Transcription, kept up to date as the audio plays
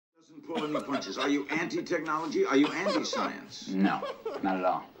Doesn't pull any punches. Are you anti-technology? Are you anti-science? No, not at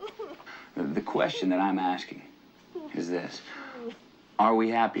all. The question that I'm asking is this. Are we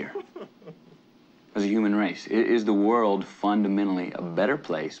happier as a human race? Is the world fundamentally a better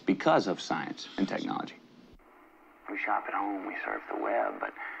place because of science and technology? We shop at home, we surf the web,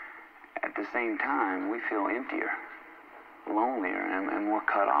 but at the same time, we feel emptier, lonelier, and more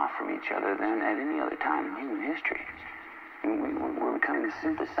cut off from each other than at any other time in human history. We're becoming a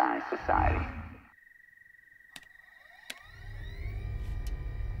synthesized society.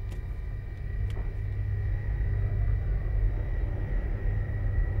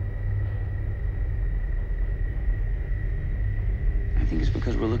 I think it's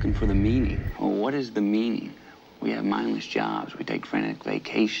because we're looking for the meaning. Well, what is the meaning? We have mindless jobs. We take frantic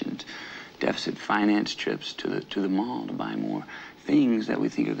vacations, deficit finance trips to the mall to buy more things that we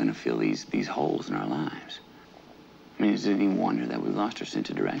think are going to fill these holes in our lives. I mean, is it any wonder that we've lost our sense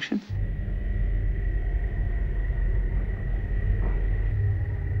of direction?